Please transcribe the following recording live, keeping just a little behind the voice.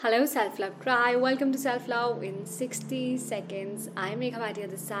Hello, Self Love Cry. Welcome to Self Love in 60 seconds. I'm Megha Bhatia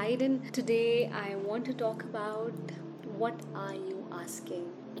this side, and today I want to talk about what are you asking?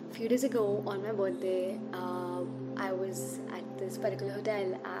 A few days ago on my birthday, I was at this particular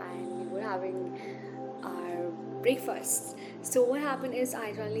hotel and we were having our breakfast. So, what happened is, I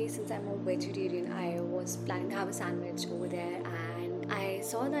really, since I'm a vegetarian, I was planning to have a sandwich over there, and I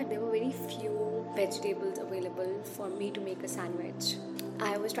saw that there were very few vegetables available for me to make a sandwich.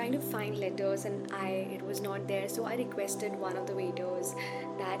 I was trying to find letters and it was not there, so I requested one of the waiters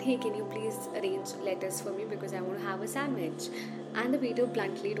that, hey, can you please arrange letters for me because I want to have a sandwich. And the waiter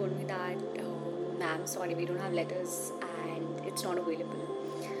bluntly told me that, oh, ma'am, sorry, we don't have letters and it's not available.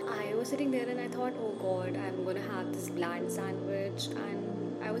 I was sitting there and I thought, oh god, I'm gonna have this bland sandwich,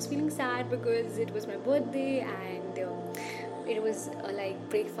 and I was feeling sad because it was my birthday and it was like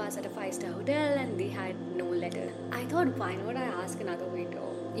breakfast at a five-star hotel and they had no letter. I thought, why not I ask another waiter?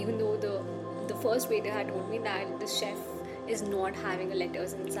 Even though the first waiter had told me that the chef is not having a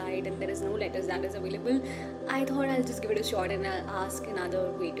letters inside and there is no letters that is available, I thought I'll just give it a shot and I'll ask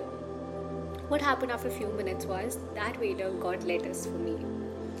another waiter. What happened after a few minutes was that waiter got letters for me.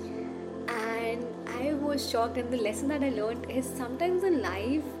 And I was shocked, and the lesson that I learned is sometimes in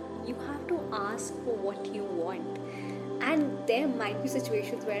life you have to ask for what you want. And there might be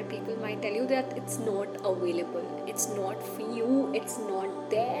situations where people might tell you that it's not available, it's not for you, it's not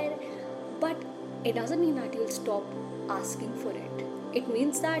there, but it doesn't mean that you'll stop asking for it. It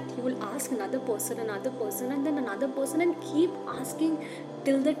means that you will ask another person, and then another person, and keep asking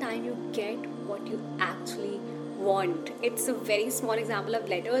till the time you get what you actually want. It's a very small example of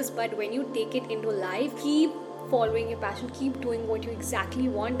letters, but when you take it into life, keep following your passion, keep doing what you exactly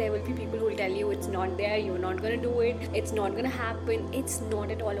want. There will be people who will tell you it's not there, you're not gonna do it, it's not gonna happen, it's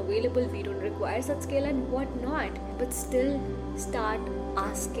not at all available, we don't require such skill and whatnot. But still start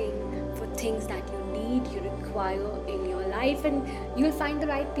asking for things that you need, you require in your life, and you'll find the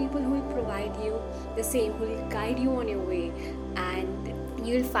right people who will provide you the same, who will guide you on your way, and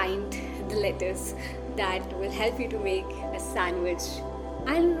you'll find the letters that will help you to make a sandwich.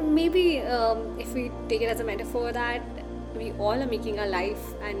 And maybe if we take it as a metaphor that we all are making our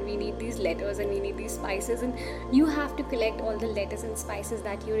life and we need these letters and we need these spices, and you have to collect all the letters and spices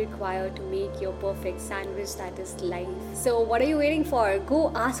that you require to make your perfect sandwich that is life. So what are you waiting for?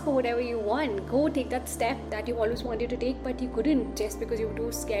 Go ask for whatever you want. Go take that step that you always wanted to take but you couldn't just because you were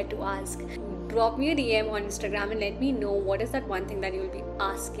too scared to ask. Drop me a DM on Instagram and let me know what is that one thing that you will be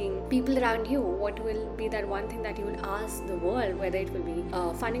asking people around you. What will be that one thing that you will ask the world, whether it will be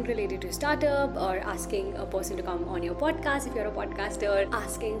funding related to startup, or asking a person to come on your podcast if you're a podcaster,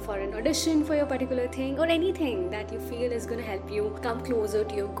 asking for an audition for your particular thing, or anything that you feel is going to help you come closer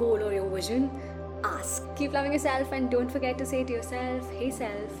to your goal or your vision. Ask. Keep loving yourself and don't forget to say to yourself, hey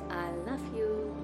self, I love you.